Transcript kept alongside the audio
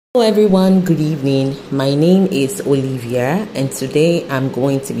Hello everyone, good evening. My name is Olivia and today I'm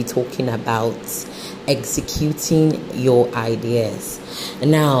going to be talking about executing your ideas.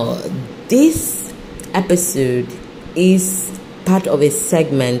 Now, this episode is part of a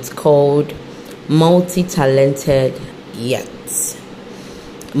segment called Multi-Talented Yet.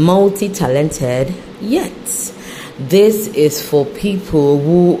 Multi-talented yet. This is for people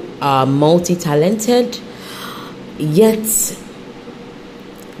who are multi-talented yet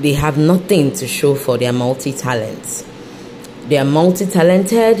they have nothing to show for their multi-talents. They are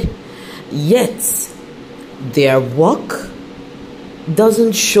multi-talented, yet their work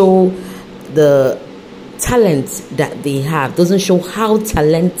doesn't show the talent that they have, doesn't show how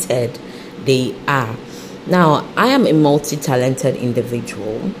talented they are. Now, I am a multi-talented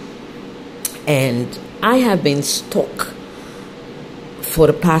individual, and I have been stuck for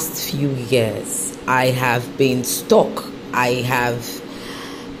the past few years. I have been stuck. I have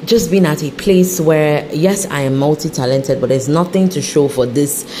just been at a place where, yes, I am multi-talented, but there's nothing to show for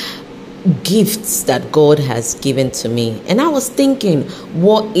this gifts that God has given to me. And I was thinking,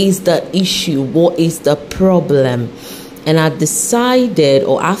 what is the issue? What is the problem? And I decided,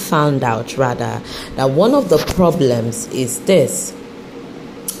 or I found out rather, that one of the problems is this: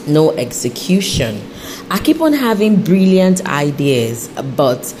 no execution. I keep on having brilliant ideas,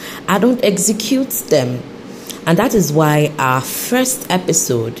 but I don't execute them. And that is why our first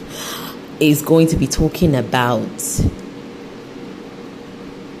episode is going to be talking about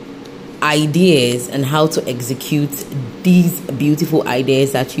ideas and how to execute these beautiful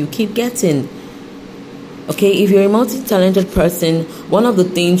ideas that you keep getting. Okay, if you're a multi-talented person, one of the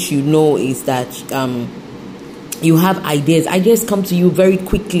things you know is that you have ideas. Ideas come to you very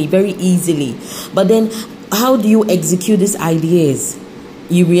quickly, very easily. But then how do you execute these ideas?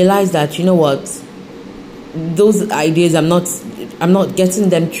 You realize that, you know what? Those ideas, I'm not getting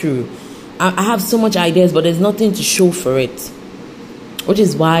them through. I have so much ideas, but there's nothing to show for it. Which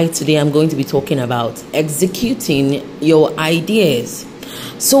is why today I'm going to be talking about executing your ideas.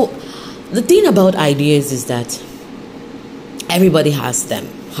 So the thing about ideas is that everybody has them,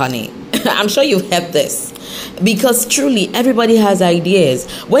 honey. I'm sure you've heard this, because truly everybody has ideas.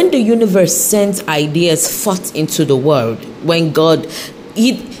 When the universe sent ideas forth into the world, when God,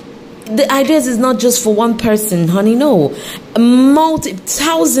 the ideas is not just for one person, honey. No,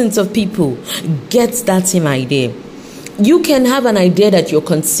 thousands of people get that same idea. You can have an idea that you're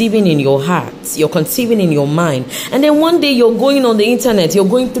conceiving in your heart, you're conceiving in your mind, and then one day you're going on the internet, you're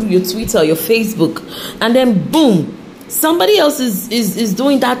going through your Twitter, your Facebook, and then boom, somebody else is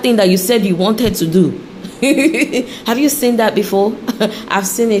doing that thing that you said you wanted to do. Have you seen that before? I've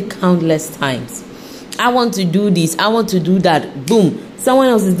seen it countless times. I want to do this, I want to do that. Boom, someone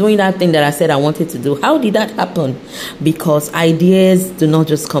else is doing that thing that I said I wanted to do. How did that happen? Because ideas do not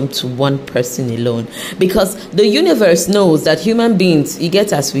just come to one person alone. Because the universe knows that human beings, you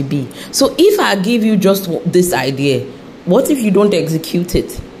get as we be. So if I give you just this idea, what if you don't execute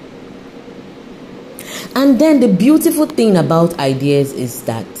it? And then the beautiful thing about ideas is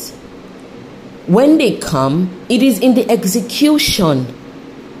that when they come, it is in the execution.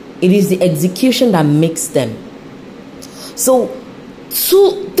 It is the execution that makes them. So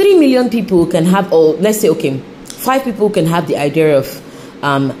 3 million people can have, or let's say, okay, 5 people can have the idea of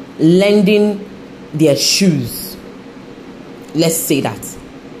lending their shoes. Let's say that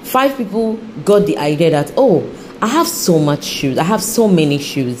 5 people got the idea that, oh, I have so much shoes, I have so many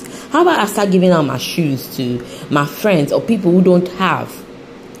shoes. How about I start giving out my shoes to my friends or people who don't have,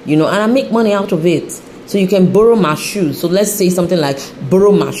 and I make money out of it. So you can borrow my shoes. So let's say something like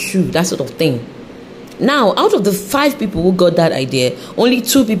borrow my shoe, that sort of thing. Now, out of the 5 people who got that idea, only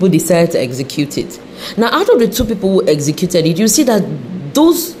 2 people decided to execute it. Now, out of the 2 people who executed it, you see that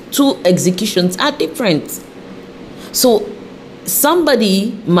those 2 executions are different. So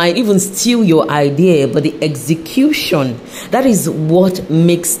somebody might even steal your idea, but the execution, that is what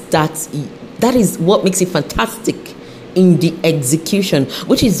makes it fantastic in the execution,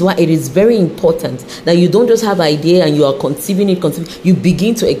 which is why it is very important that you don't just have idea and you are conceiving it, you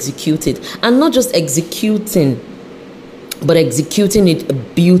begin to execute it, and not just executing, but executing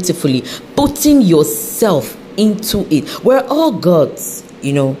it beautifully, putting yourself into it. We're all gods,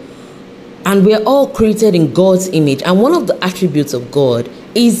 and we're all created in God's image, and one of the attributes of God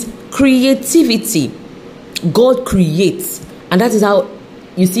is creativity. God creates, and that is how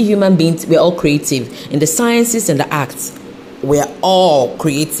you see human beings. We're all creative in the sciences and the arts. We're all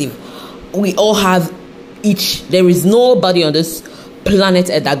creative. We all have each. There is nobody on this planet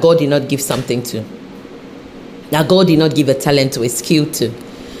Earth that God did not give something to, that God did not give a talent to, a skill to.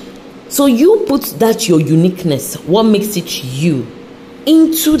 So you put that your uniqueness, what makes it you,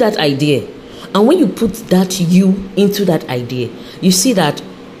 into that idea. And when you put that you into that idea, you see that,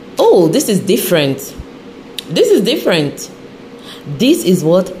 oh, this is different. This is different. This is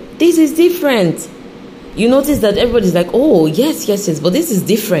what? This is different. You notice that everybody's like, oh, yes, but this is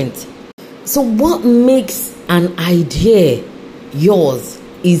different. So what makes an idea yours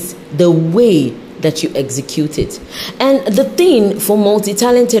is the way that you execute it. And the thing for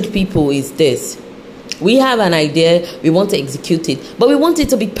multi-talented people is this. We have an idea, we want to execute it, but we want it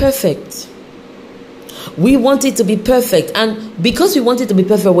to be perfect. We want it to be perfect. And because we want it to be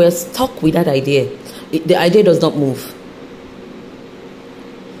perfect, we're stuck with that idea. The idea does not move.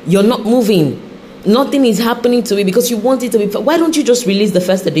 You're not moving. Nothing is happening to it because you want it to be. Why don't you just release the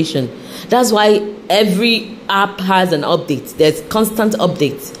first edition? That's why every app has an update. There's constant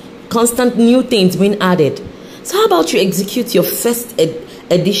updates, constant new things being added. So how about you execute your first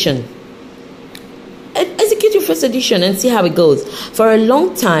edition? Execute your first edition and see how it goes. For a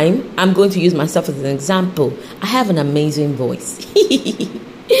long time, I'm going to use myself as an example. I have an amazing voice.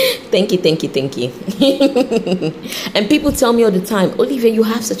 Thank you. And people tell me all the time, Olivia, you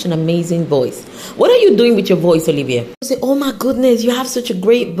have such an amazing voice. What are you doing with your voice, Olivia? I say, oh my goodness, you have such a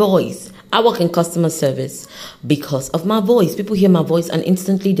great voice. I work in customer service because of my voice. People hear my voice and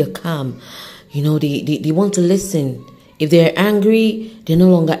instantly they're calm. You know, they want to listen. If they're angry, they're no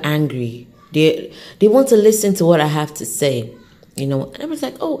longer angry. They want to listen to what I have to say. You know, and I was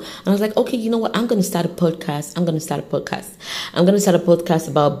like, oh, and I was like, okay, you know what? I'm going to start a podcast. I'm going to start a podcast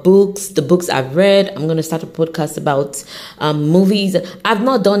about books, the books I've read. I'm going to start a podcast about movies. I've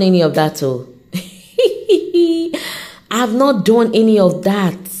not done any of that, though. I've not done any of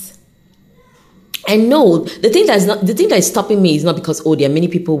that. And no, the thing that is stopping me is not because, oh, there are many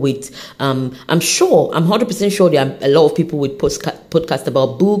people with, I'm 100% sure there are a lot of people with podcasts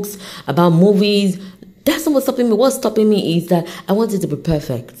about books, about movies. That's not what's stopping me. What's stopping me is that I want it to be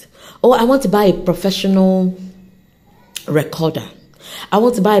perfect. Oh, I want to buy a professional recorder. I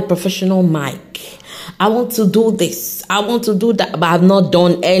want to buy a professional mic. I want to do this. I want to do that, but I've not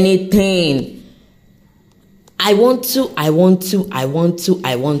done anything. I want to.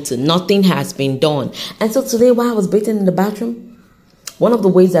 Nothing has been done. And so today, while I was bathing in the bathroom, one of the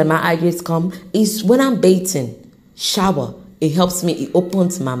ways that my ideas come is when I'm bathing, shower. It helps me. It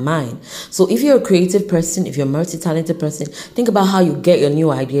opens my mind. So if you're a creative person, if you're a multi-talented person, think about how you get your new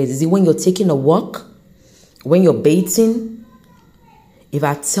ideas. Is it when you're taking a walk? When you're bathing? If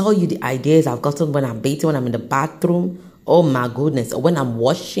I tell you the ideas I've gotten when I'm bathing, when I'm in the bathroom, oh my goodness. Or when I'm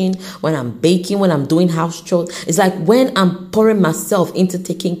washing, when I'm baking, when I'm doing house chores. It's like when I'm pouring myself into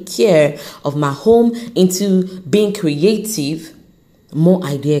taking care of my home, into being creative, more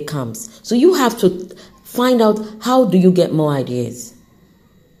idea comes. So you have to find out, how do you get more ideas?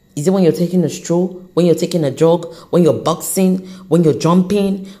 Is it when you're taking a stroll, when you're taking a jog, when you're boxing, when you're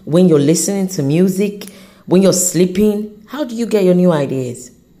jumping, when you're listening to music, when you're sleeping? How do you get your new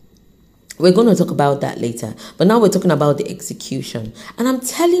ideas? We're going to talk about that later. But now we're talking about the execution. And I'm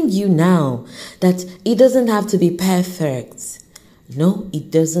telling you now that it doesn't have to be perfect. No,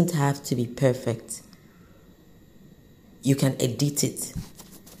 it doesn't have to be perfect. You can edit it.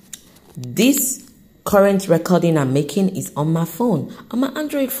 This current recording I'm making is on my phone, on my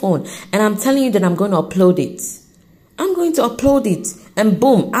Android phone. And I'm telling you that I'm going to upload it. I'm going to upload it. And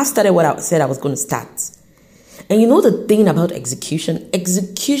boom, I started what I said I was going to start. And you know the thing about execution?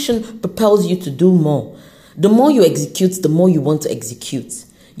 Execution propels you to do more. The more you execute, the more you want to execute.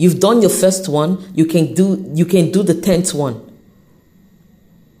 You've done your first one, you can do the 10th one.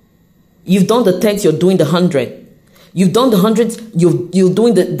 You've done the 10th, you're doing the 100. You've done the 100, you're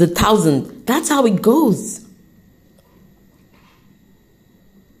doing the 1,000. That's how it goes.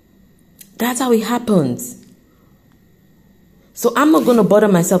 That's how it happens. So I'm not going to bother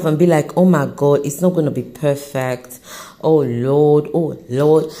myself and be like, oh my God, it's not going to be perfect. Oh Lord.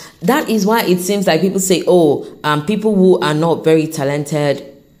 That is why it seems like people say, people who are not very talented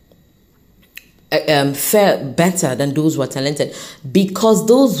fare better than those who are talented. Because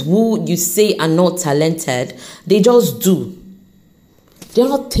those who you say are not talented, they just do. They're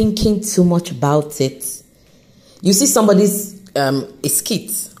not thinking too much about it. You see somebody's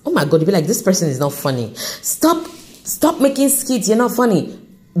skit. Oh my God, you be like, this person is not funny. Stop making skits. You're not funny.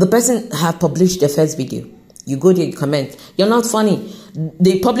 The person have published their first video. You go there, you comment. You're not funny.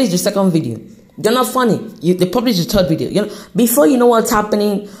 They published the second video. You're not funny. They published the third video. Before you know what's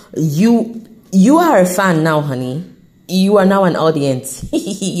happening, you are a fan now, honey. You are now an audience.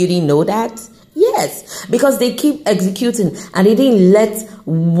 You didn't know that? Yes. Because they keep executing and they didn't let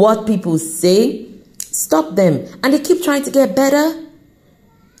what people say stop them. And they keep trying to get better.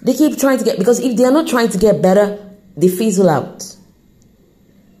 Because if they are not trying to get better, they fizzle out.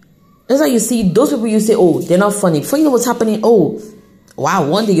 That's why you see those people you say, oh, they're not funny. Before you know what's happening, oh, wow,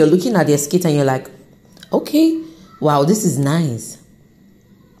 one day you're looking at their skit and you're like, okay, wow, this is nice.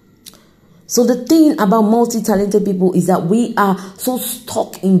 So the thing about multi-talented people is that we are so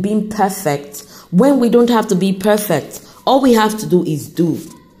stuck in being perfect when we don't have to be perfect. All we have to do is do.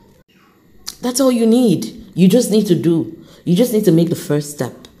 That's all you need. You just need to do. You just need to make the first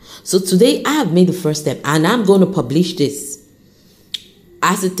step. So today I have made the first step and I'm going to publish this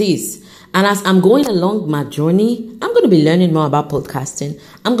as it is. And as I'm going along my journey, I'm going to be learning more about podcasting.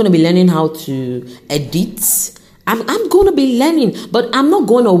 I'm going to be learning how to edit. I'm going to be learning, but I'm not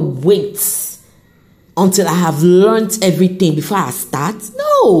going to wait until I have learned everything before I start.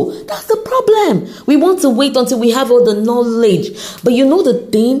 No, that's the problem. We want to wait until we have all the knowledge. But you know the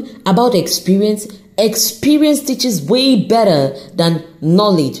thing about experience? Experience teaches way better than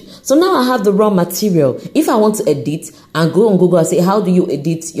knowledge. So now I have the raw material. If I want to edit and go on Google and say, how do you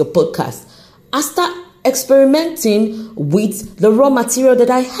edit your podcast? I start experimenting with the raw material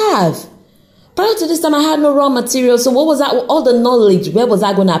that I have. Prior to this time, I had no raw material. So what was that? All the knowledge, where was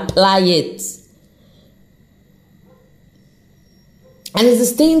I going to apply it? And it's the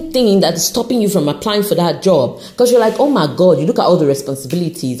same thing that's stopping you from applying for that job. Because you're like, oh my God, you look at all the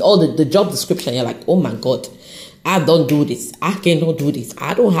responsibilities, all the job description. You're like, oh my God, I don't do this. I cannot do this.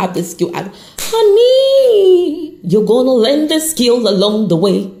 I don't have the skill. Honey, you're going to learn the skill along the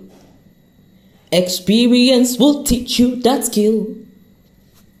way. Experience will teach you that skill.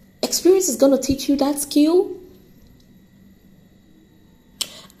 Experience is going to teach you that skill.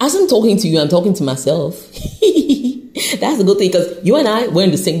 As I'm talking to you, I'm talking to myself. That's a good thing because you and I, we're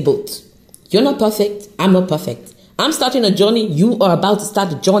in the same boat. You're not perfect. I'm not perfect. I'm starting a journey. You are about to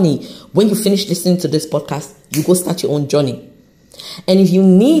start a journey. When you finish listening to this podcast, you go start your own journey. And if you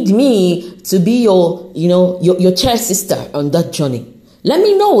need me to be your chair sister on that journey, let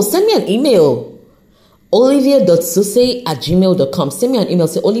me know. Send me an email. olivia.sose@gmail.com. Send me an email.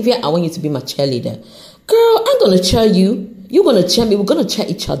 Say, Olivia, I want you to be my cheerleader. Girl, I'm going to cheer you. You're going to cheer me. We're going to cheer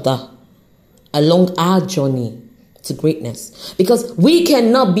each other along our journey to greatness. Because we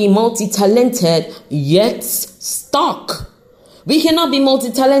cannot be multi-talented yet stuck. We cannot be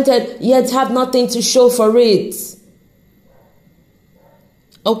multi-talented yet have nothing to show for it.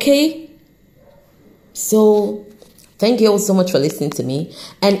 Okay? So, thank you all so much for listening to me.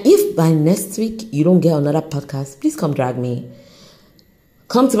 And if by next week you don't get another podcast, please come drag me.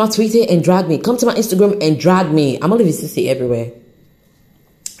 Come to my Twitter and drag me. Come to my Instagram and drag me. I'm Olivia Sissy everywhere.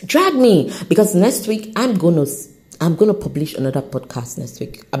 Drag me. Because next week I'm gonna publish another podcast next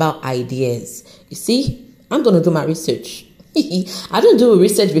week about ideas. You see, I'm gonna do my research. I don't do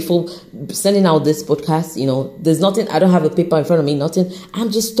research before sending out this podcast. There's nothing. I don't have a paper in front of me. Nothing.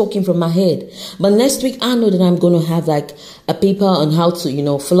 I'm just talking from my head. But next week I know that I'm gonna have like a paper on how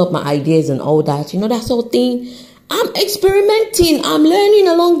to fill up my ideas and all that. That whole thing. I'm experimenting. I'm learning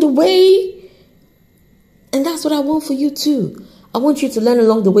along the way. And that's what I want for you too. I want you to learn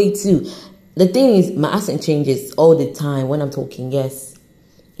along the way too. The thing is, my accent changes all the time when I'm talking. Yes,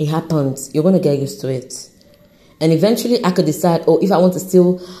 it happens. You're going to get used to it. And eventually I could decide, if I want to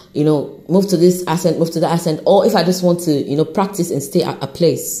still, move to this accent, move to that accent, or if I just want to, practice and stay at a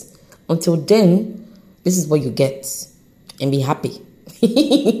place. Until then, this is what you get. And be happy.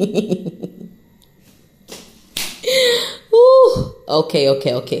 Ooh,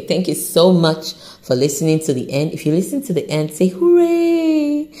 okay. Thank you so much for listening to the end. If you listen to the end, say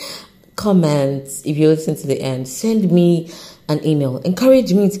hooray. Comment. If you listen to the end, send me an email.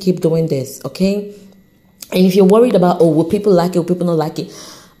 Encourage me to keep doing this, okay? And if you're worried about, will people like it, will people not like it?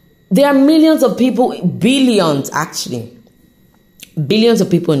 There are millions of people, billions actually, billions of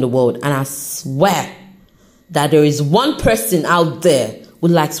people in the world. And I swear that there is one person out there who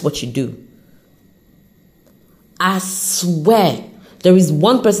likes what you do. I swear there is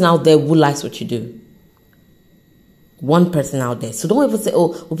one person out there who likes what you do. One person out there. So don't ever say,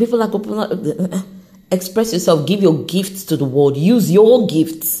 will people like, will people not? Express yourself. Give your gifts to the world. Use your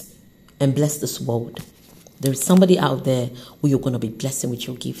gifts and bless this world. There is somebody out there who you're going to be blessing with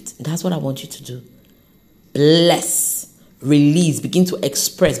your gift. And that's what I want you to do. Bless. Release. Begin to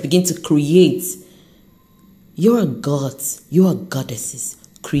express. Begin to create. You're a god. You are goddesses.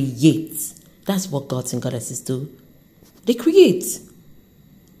 Create. That's what gods and goddesses do. They create.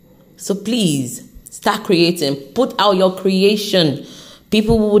 So please, start creating. Put out your creation.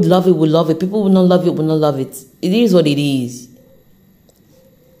 People who would love it will love it. People who would not love it will not love it. It is what it is.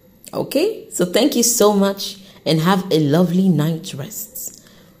 Okay? So thank you so much. And have a lovely night rest.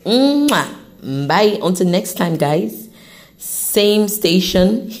 Mwah. Bye. Until next time, guys. Same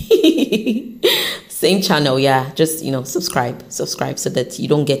station. Same channel, yeah. Just, subscribe so that you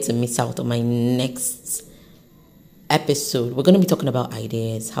don't get to miss out on my next episode. We're going to be talking about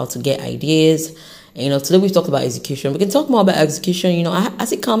ideas, how to get ideas. And, today we've talked about execution. We can talk more about execution,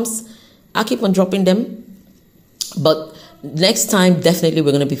 as it comes. I'll keep on dropping them. But next time, definitely we're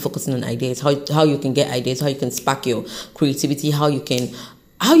going to be focusing on ideas, how you can get ideas, how you can spark your creativity, how you can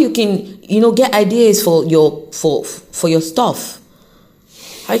get ideas for your stuff.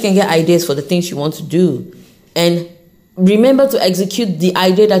 How you can get ideas for the things you want to do. And remember to execute the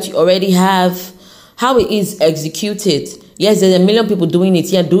idea that you already have. How it is executed. Yes, there's a million people doing it.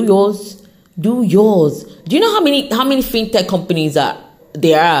 Yeah, do yours. Do yours. Do you know how many fintech companies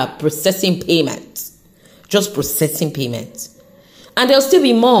there are processing payments? Just processing payments. And there'll still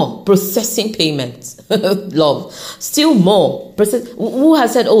be more processing payments. Love. Still more. Who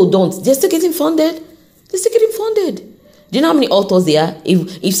has said, oh, don't? They're still getting funded. They're still getting funded. Do you know how many authors there are?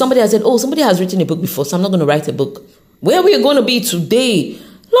 If somebody has said, oh, somebody has written a book before, so I'm not going to write a book. Where are we going to be today?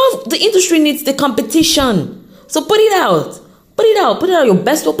 Love, the industry needs the competition. So put it out. Put it out. Put it out your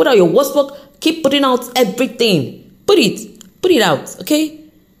best work. Put out your worst work. Keep putting out everything. Put it out. Okay?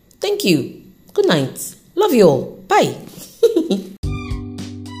 Thank you. Good night. Love you all. Bye.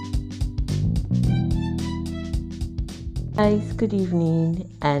 Guys, good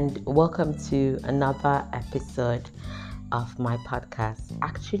evening and welcome to another episode of my podcast.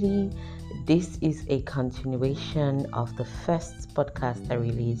 Actually, this is a continuation of the first podcast I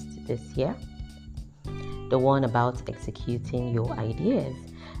released this year. The one about executing your ideas,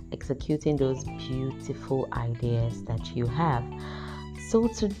 executing those beautiful ideas that you have. So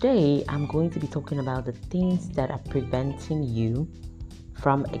today I'm going to be talking about the things that are preventing you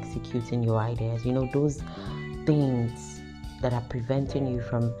from executing your ideas. Those things that are preventing you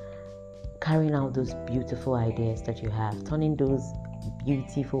from carrying out those beautiful ideas that you have, turning those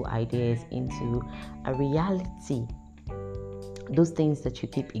beautiful ideas into a reality. Those things that you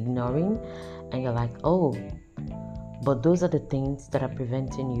keep ignoring and you're like, oh, but those are the things that are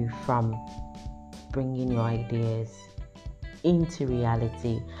preventing you from bringing your ideas into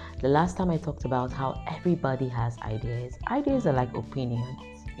reality. The last time I talked about how everybody has ideas. Ideas are like opinions,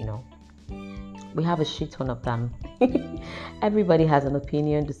 We have a shit ton of them. Everybody has an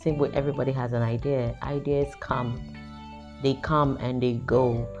opinion the same way everybody has an idea. Ideas come. They come and they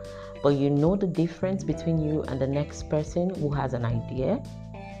go. But the difference between you and the next person who has an idea?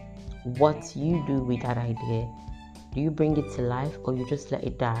 What you do with that idea. Do you bring it to life or you just let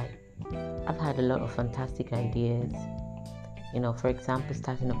it die? I've had a lot of fantastic ideas. For example,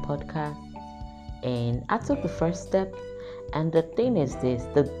 starting a podcast. And I took the first step. And the thing is this,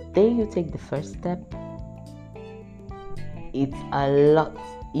 the day you take the first step, it's a lot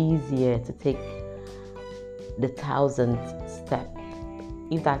easier to take the 1000th step,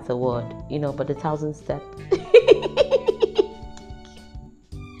 if that's a word, but the 1000th step.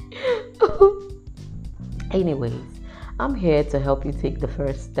 Anyways, I'm here to help you take the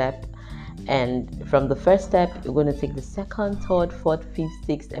first step. And from the first step, you're going to take the second, third, fourth, fifth,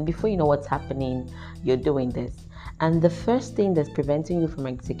 sixth. And before you know what's happening, you're doing this. And the first thing that's preventing you from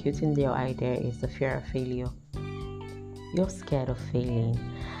executing your idea is the fear of failure. You're scared of failing.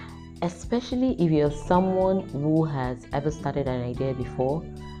 Especially if you're someone who has ever started an idea before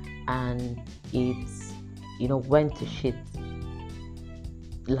and it's, went to shit.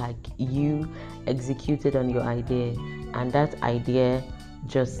 Like you executed on your idea and that idea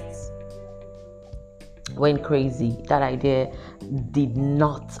just went crazy. That idea did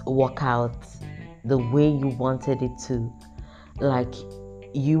not work out the way you wanted it to. Like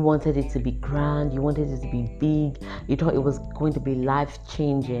you wanted it to be grand, you wanted it to be big, you thought it was going to be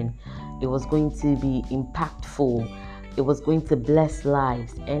life-changing, it was going to be impactful, it was going to bless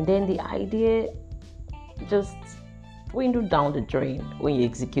lives, and then the idea just dwindled down the drain when you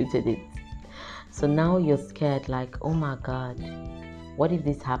executed it. So now you're scared, like, oh my God, what if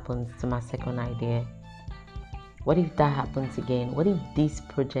this happens to my second idea? What if that happens again? What if this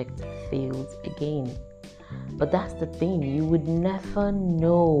project fails again? But that's the thing, you would never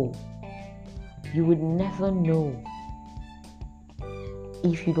know. You would never know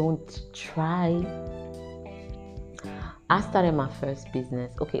if you don't try. I started my first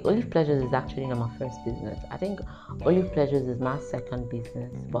business. Okay, Olive Pleasures is actually not my first business. I think Olive Pleasures is my second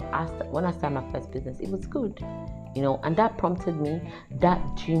business. But when I started my first business, it was good, and that prompted me, that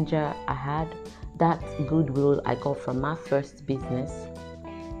ginger I had, that goodwill I got from my first business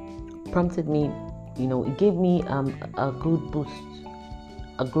prompted me, it gave me a good boost,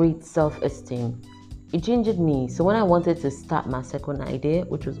 a great self-esteem. It gingered me. So when I wanted to start my second idea,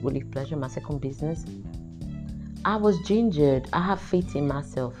 which was Olive Pleasure, my second business, I was gingered. I have faith in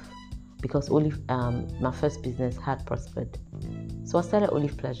myself. because my first business had prospered. So I started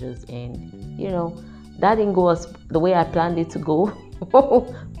Olive Pleasures, and that didn't go as the way I planned it to go.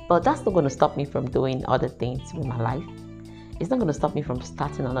 But that's not going to stop me from doing other things with my life. It's not going to stop me from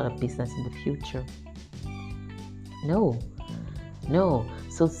starting another business in the future. No.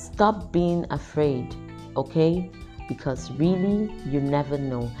 So stop being afraid, okay? Because really, you never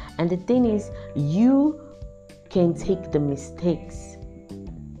know. And the thing is, you can take the mistakes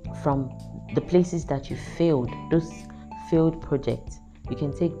from the places that you failed, those failed projects. You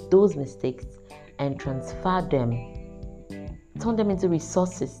can take those mistakes and transfer them, turn them into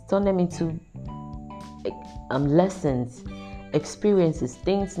resources, turn them into lessons, experiences,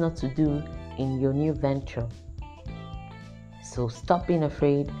 things not to do in your new venture. So stop being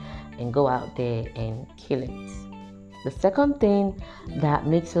afraid and go out there and kill it. The second thing that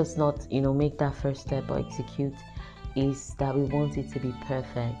makes us not, make that first step or execute is that we want it to be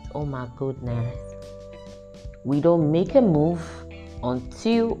perfect. Oh my goodness. We don't make a move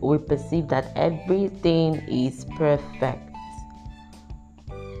until we perceive that everything is perfect.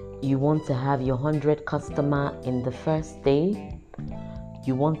 You want to have your 100 customer in the first day.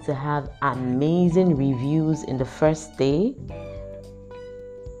 You want to have amazing reviews in the first day.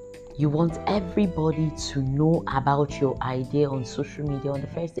 You want everybody to know about your idea on social media on the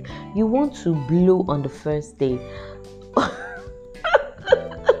first day. You want to blow on the first day.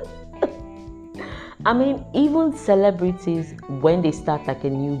 I mean, even celebrities, when they start like a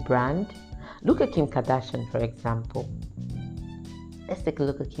new brand, look at Kim Kardashian, for example. Let's take a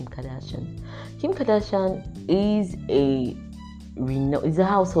look at Kim Kardashian. Kim Kardashian is a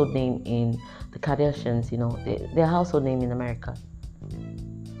household name in the Kardashians, they're a household name in America.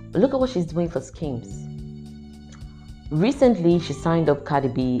 Look at what she's doing for Skims. Recently, she signed up Cardi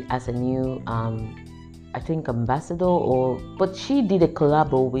B as a new, ambassador, but she did a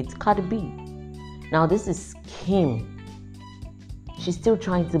collabo with Cardi B. Now, this is Kim. She's still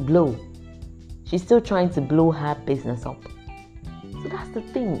trying to blow. She's still trying to blow her business up. So that's the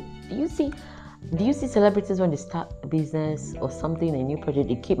thing. Do you see celebrities when they start a business or something, a new project,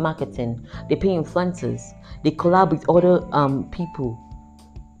 they keep marketing, they pay influencers, they collab with other people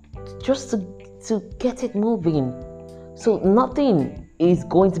just to get it moving. So nothing is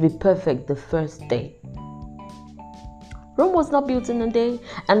going to be perfect the first day. Rome was not built in a day,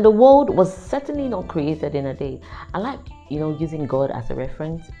 and the world was certainly not created in a day. I like, using God as a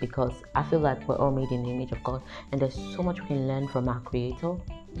reference because I feel like we're all made in the image of God, and there's so much we can learn from our Creator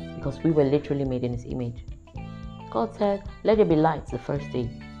because we were literally made in His image. God said, let there be lights the first day.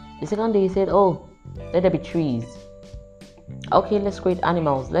 The second day He said, let there be trees. Okay, let's create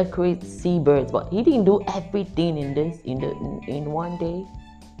animals. Let's create seabirds. But He didn't do everything in one day.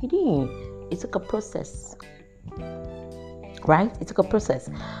 He didn't. It took a process. Right? It took a process.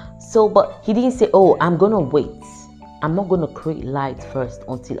 So, but He didn't say, I'm going to wait. I'm not going to create light first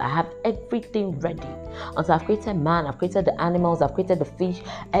until I have everything ready. Until I've created man, I've created the animals, I've created the fish.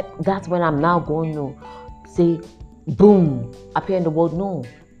 That's when I'm now going to say, boom, appear in the world. No,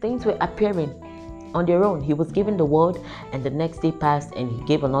 things were appearing on their own. He was giving the word, and the next day passed, and He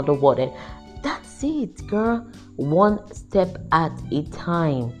gave another word. And that's it, girl. One step at a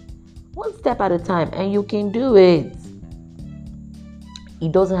time. One step at a time, and you can do it.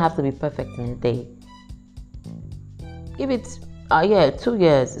 It doesn't have to be perfect in a day. Give it 2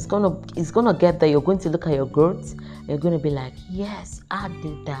 years. It's gonna get there. You're going to look at your growth and you're going to be like, yes, I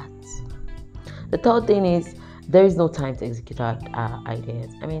did that. The third thing is there is no time to execute our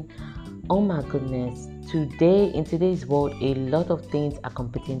ideas. I mean, oh my goodness, in today's world, a lot of things are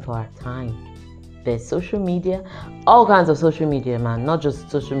competing for our time. There's social media, all kinds of social media, man, not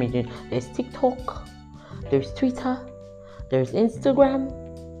just social media. There's TikTok, there's Twitter, there's Instagram,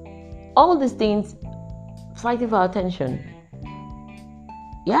 all these things fighting for our attention.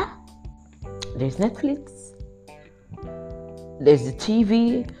 Yeah, there's Netflix, there's the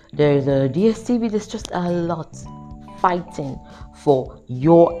TV, there's a DSTV. There's just a lot fighting for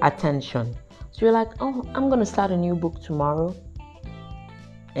your attention. So you're like, I'm gonna start a new book tomorrow,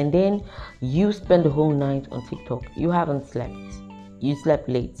 and then you spend the whole night on TikTok. You haven't slept. You slept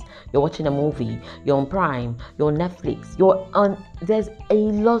late. You're watching a movie. You're on Prime. You're on Netflix. There's a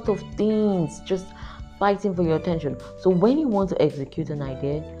lot of things just fighting for your attention. So when you want to execute an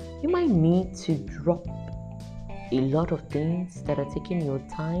idea, you might need to drop a lot of things that are taking your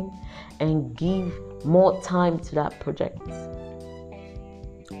time and give more time to that project.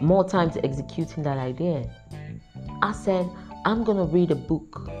 More time to executing that idea. I said, I'm going to read a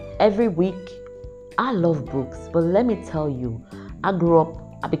book every week. I love books, but let me tell you, I grew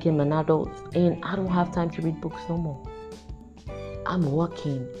up, I became an adult, and I don't have time to read books no more. I'm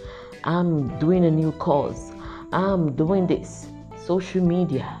working. I'm doing a new course. I'm doing this. Social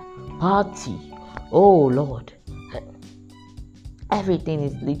media, party. Oh Lord. Everything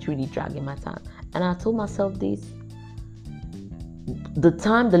is literally dragging my time. And I told myself this. The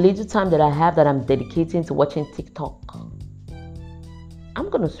little time that I have that I'm dedicating to watching TikTok, I'm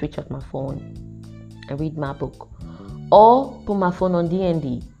going to switch off my phone and read my book. Or put my phone on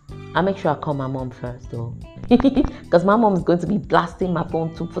DND. I'll make sure I call my mom first though. Because my mom is going to be blasting my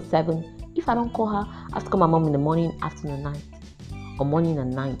phone 247. If I don't call her, I have to call my mom in the morning, afternoon, night. Or morning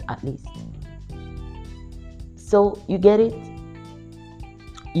and night at least. So you get it?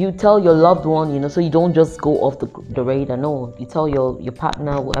 You tell your loved one, so you don't just go off the radar. No, you tell your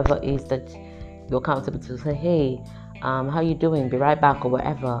partner, whoever it is that you're accountable to, say, hey, how you doing? Be right back or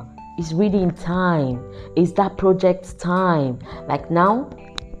whatever. It's reading time. It's that project's time. Like now,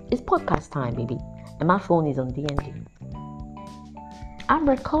 it's podcast time, baby. And my phone is on DND. I'm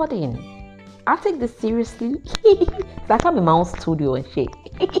recording. I take this seriously. It's like I'm in my own studio and shit.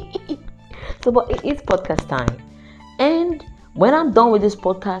 So, but it is podcast time. And when I'm done with this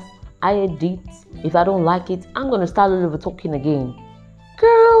podcast, I edit. If I don't like it, I'm going to start over talking again.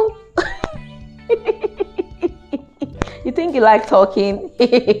 Girl. You think you like talking?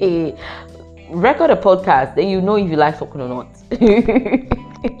 Record a podcast, then you know if you like talking or not.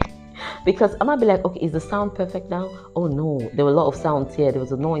 Because I might be like, okay, is the sound perfect now? Oh no, there were a lot of sounds here. There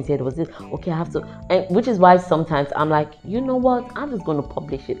was a noise here. There was this. Okay, I have to. And which is why sometimes I'm like, you know what? I'm just going to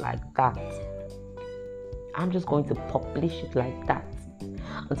publish it like that. I'm just going to publish it like that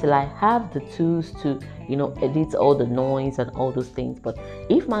until I have the tools to, edit all the noise and all those things. But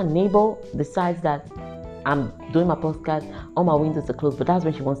if my neighbor decides that I'm doing my podcast, all my windows are closed, but that's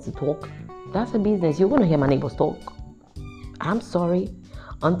when she wants to talk, that's her business. You're going to hear my neighbors talk. I'm sorry,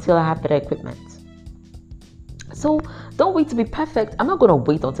 until I have better equipment. So don't wait to be perfect. I'm not going to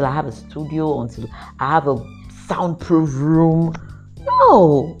wait until I have a studio, until I have a soundproof room.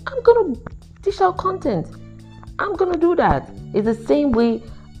 No, I'm going to dish out content. I'm going to do that. It's the same way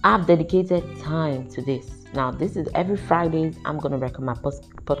I've dedicated time to this. Now, this is every Fridays. I'm going to record my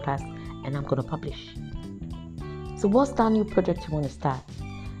podcast and I'm going to publish. So what's that new project you want to start?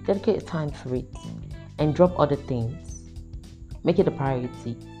 Dedicate time for it and drop other things. Make it a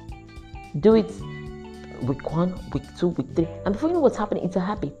priority. Do it week 1, week 2, week 3. And before you know what's happening, it's a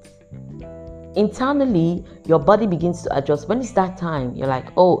habit. Internally, your body begins to adjust. When it's that time, you're like,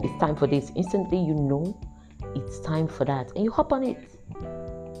 oh, it's time for this. Instantly, you know it's time for that. And you hop on it.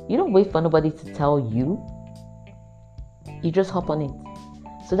 You don't wait for nobody to tell you. You just hop on it.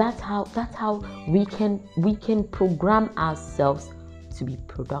 So that's how we can program ourselves to be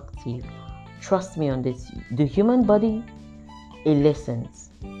productive. Trust me on this. The human body, it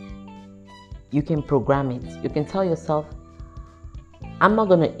listens. You can program it. You can tell yourself, I'm not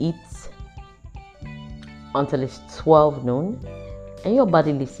going to eat until it's 12 noon. And your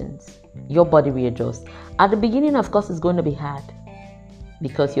body listens. Your body readjusts. At the beginning, of course, it's going to be hard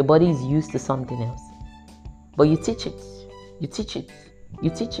because your body is used to something else. But you teach it. You teach it. You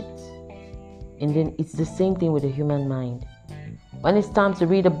teach it. And then it's the same thing with the human mind. When it's time to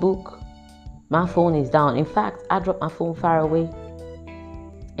read a book, my phone is down. In fact, I drop my phone far away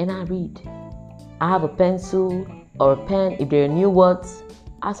and I read. I have a pencil or a pen. If there are new words,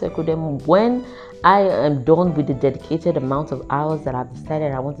 I circle them. When I am done with the dedicated amount of hours that I've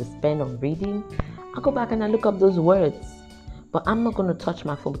decided I want to spend on reading, I go back and I look up those words. But I'm not going to touch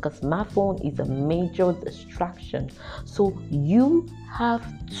my phone because my phone is a major distraction. So you have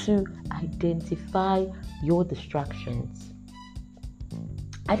to identify your distractions.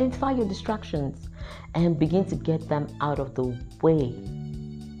 Identify your distractions and begin to get them out of the way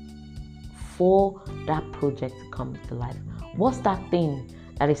for that project to come to life. What's that thing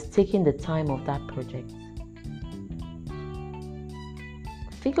that is taking the time of that project?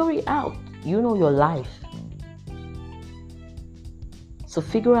 Figure it out. You know your life. So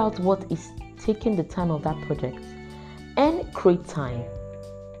figure out what is taking the time of that project and create time.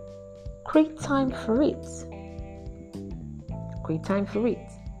 Create time for it. Create time for it.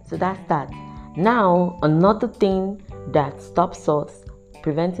 So that's that. Now, another thing that stops us,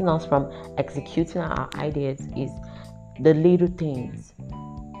 preventing us from executing our ideas, is the little things.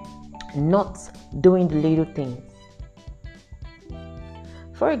 Not doing the little things.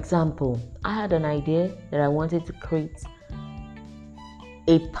 For example, I had an idea that I wanted to create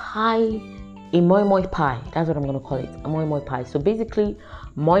a pie, a moi moi pie. That's what I'm going to call it, a moi moi pie. So basically,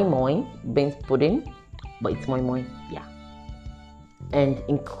 moi moi means pudding, but it's moi moi, yeah. And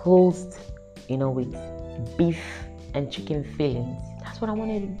enclosed, with beef and chicken fillings. That's what I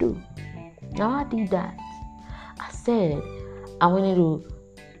wanted to do. Now I did that. I said I wanted to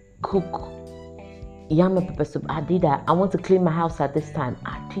cook yam and pepper soup. I did that. I want to clean my house at this time.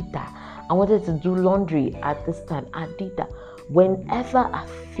 I did that. I wanted to do laundry at this time. I did that. Whenever I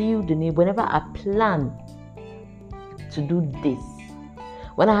feel the need, whenever I plan to do this,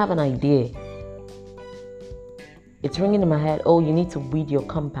 when I have an idea, it's ringing in my head, oh, you need to weed your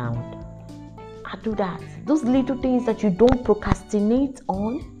compound. I do that. Those little things that you don't procrastinate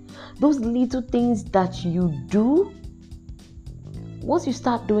on, those little things that you do, once you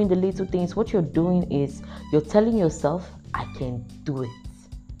start doing the little things, what you're doing is you're telling yourself, I can do it.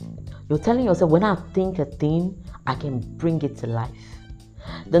 You're telling yourself, when I think a thing, I can bring it to life.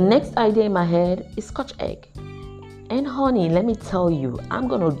 The next idea in my head is scotch egg. And honey, let me tell you, I'm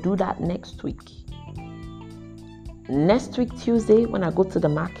going to do that next week. Next week, Tuesday, when I go to the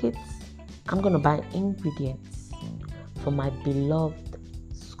market, I'm going to buy ingredients for my beloved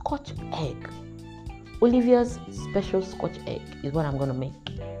scotch egg. Olivia's special scotch egg is what I'm going to make.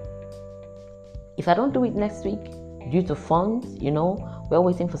 If I don't do it next week, due to funds, we're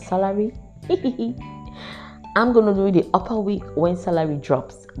waiting for salary. I'm going to do it the upper week when salary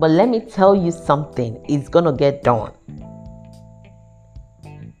drops. But let me tell you something, it's going to get done.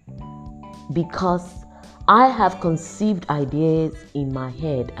 Because I have conceived ideas in my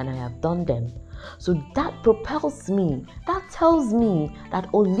head and I have done them. So that propels me. That tells me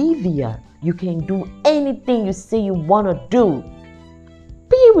that Olivia, you can do anything you say you want to do.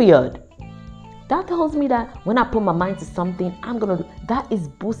 Period. That tells me that when I put my mind to something, I'm going to do. That is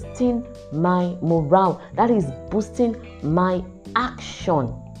boosting my morale. That is boosting my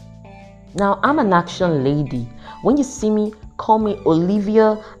action. Now, I'm an action lady. When you see me, call me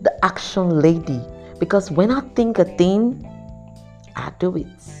Olivia, the action lady. Because when I think a thing, I do it.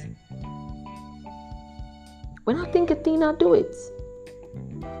 When I think a thing, I do it.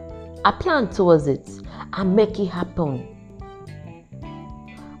 I plan towards it. I make it happen.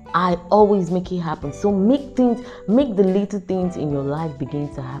 I always make it happen. So make the little things in your life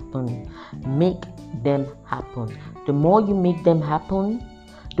begin to happen. Make them happen. The more you make them happen,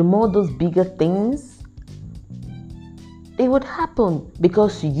 the more those bigger things, it would happen,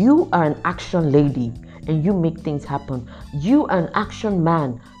 because you are an action lady and you make things happen. You are an action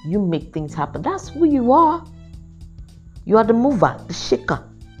man. You make things happen. That's who you are. You are the mover, the shaker,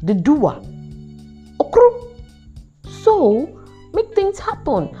 the doer. Okru. So, make things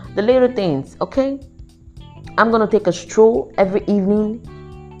happen. The little things, okay? I'm going to take a stroll every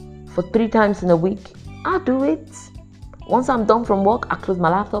evening for 3 times in a week. I'll do it. Once I'm done from work, I close my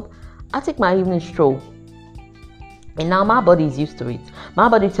laptop. I take my evening stroll. And now my body is used to it. My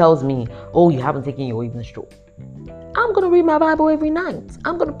body tells me, oh, you haven't taken your evening stroll. I'm going to read my Bible every night.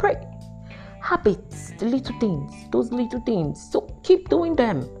 I'm going to pray. Habits, the little things, those little things. So keep doing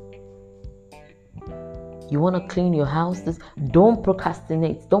them. You want to clean your house? Don't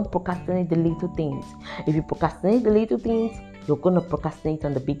procrastinate. Don't procrastinate the little things. If you procrastinate the little things, you're going to procrastinate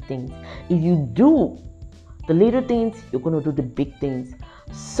on the big things. If you do the little things, you're going to do the big things.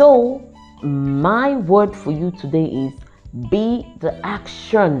 So, my word for you today is be the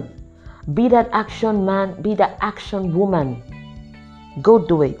action. Be that action man. Be that action woman. Go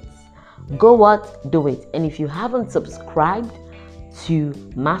do it. Go what? Do it. And if you haven't subscribed to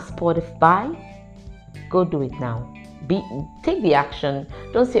my Spotify, go do it now. Take the action.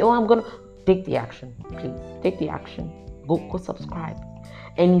 Don't say, oh, I'm going to take the action. Please take the action. Go subscribe.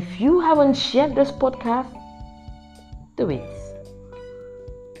 And if you haven't shared this podcast, do it.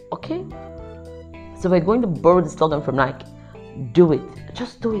 Okay? So we're going to borrow the slogan from Nike. Do it.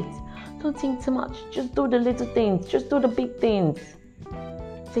 Just do it. Don't think too much. Just do the little things. Just do the big things.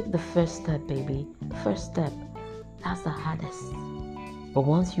 Take the first step, baby. The first step. That's the hardest. But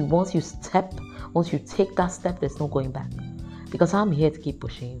once you take that step, there's no going back. Because I'm here to keep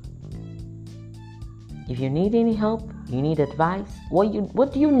pushing you. If you need any help, you need advice, what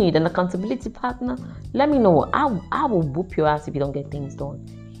do you need? An accountability partner? Let me know. I will whoop your ass if you don't get things done.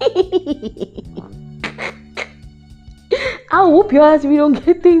 I'll whoop your ass if you don't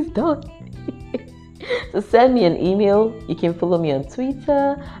get things done. So send me an email. You can follow me on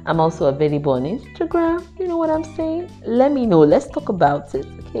Twitter. I'm also available on Instagram. You know what I'm saying? Let me know. Let's talk about it.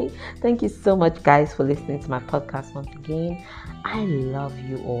 Okay. Thank you so much, guys, for listening to my podcast once again. I love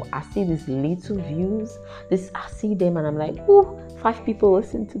you all. I see these little views. I see them and I'm like, ooh, 5 people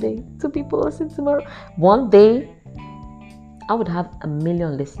listen today. 2 people listen tomorrow. One day, I would have 1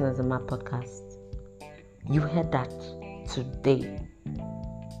 million listeners on my podcast. You heard that today.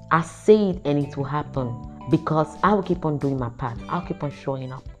 I say it and it will happen because I will keep on doing my part. I'll keep on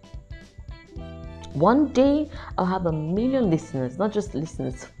showing up. One day, I'll have 1 million listeners, not just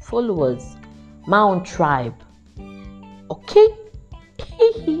listeners, followers, my own tribe. Okay?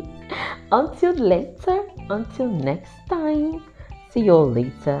 until later, until next time. See you all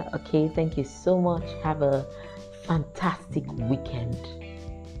later. Okay, thank you so much. Have a fantastic weekend.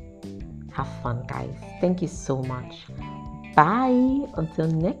 Have fun, guys. Thank you so much. Bye. Until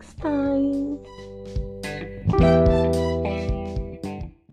next time.